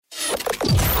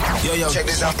Yo, check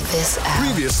this out.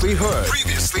 Previously heard.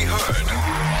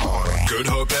 Good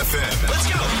Hope FM. Let's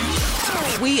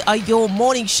go. We are your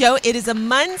morning show. It is a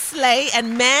monthslay,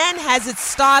 and man, has it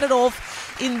started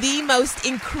off in the most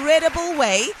incredible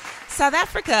way. South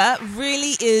Africa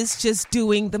really is just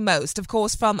doing the most. Of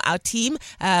course, from our team,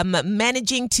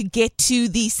 managing to get to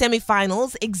the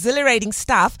semi-finals, exhilarating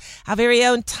stuff. Our very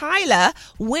own Tyla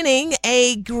winning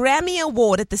a Grammy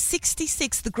Award at the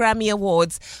 66th Grammy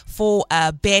Awards for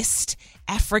Best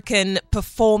African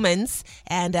Performance.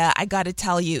 And I got to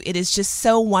tell you, it is just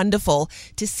so wonderful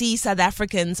to see South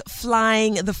Africans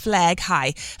flying the flag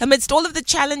high. Amidst all of the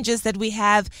challenges that we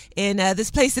have in this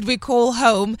place that we call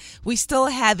home, we still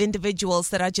have individuals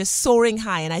that are just soaring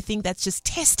high. And I think that's just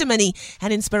testimony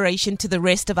and inspiration to the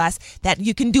rest of us that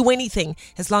you can do anything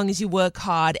as long as you work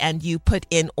hard and you put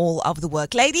in all of the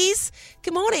work. Ladies,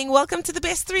 good morning. Welcome to the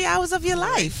best 3 hours of your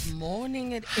life. Good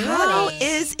morning. How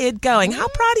is it going? How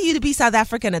proud are you to be South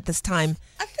African at this time?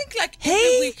 I think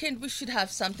every weekend we should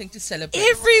have something to celebrate.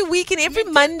 Every weekend, every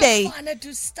Monday. We're trying to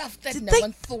do stuff that no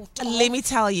one thought of. Let me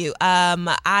tell you,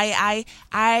 I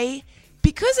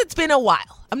because it's been a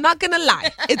while. I'm not gonna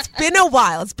lie. It's been a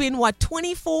while. It's been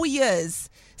 24 years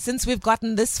since we've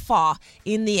gotten this far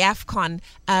in the AFCON.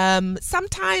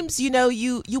 Sometimes, you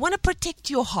want to protect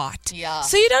your heart. Yeah.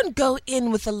 So you don't go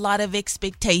in with a lot of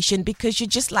expectation because you're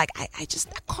just like, I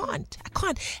can't.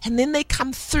 And then they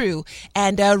come through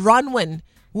and Ronwin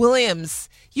Williams,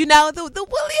 the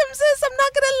Williamses, I'm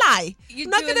not going to lie.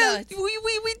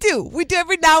 We do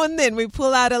every now and then. We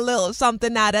pull out a little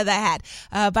something out of the hat.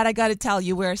 But I got to tell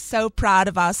you, we're so proud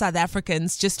of our South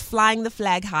Africans just flying the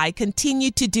flag high.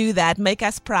 Continue to do that. Make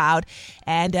us proud.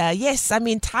 And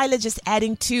Tyla just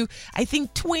adding to, I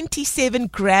think, 27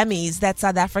 Grammys that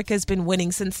South Africa has been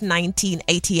winning since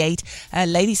 1988.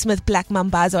 Ladysmith Black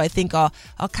Mambazo, I think, are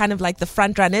kind of like the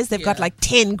front runners. They've got like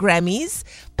 10 Grammys.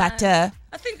 But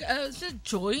I think is it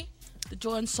Joy? The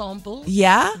Joy Ensemble.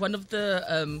 Yeah. One of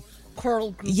the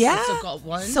choral groups also got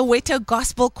one. Soweto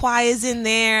Gospel Choir's in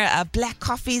there. Black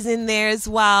Coffee's in there as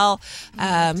well.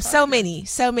 So many.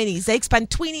 Zakes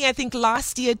Pantwini, I think,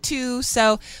 last year too.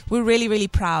 So we're really, really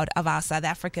proud of our South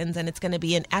Africans. And it's going to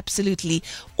be an absolutely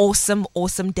awesome,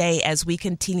 awesome day as we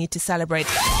continue to celebrate.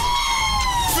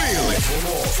 Feel it.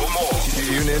 For more,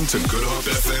 tune in to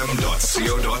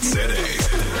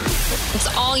goodhopefm.co.za. It's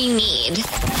all you need.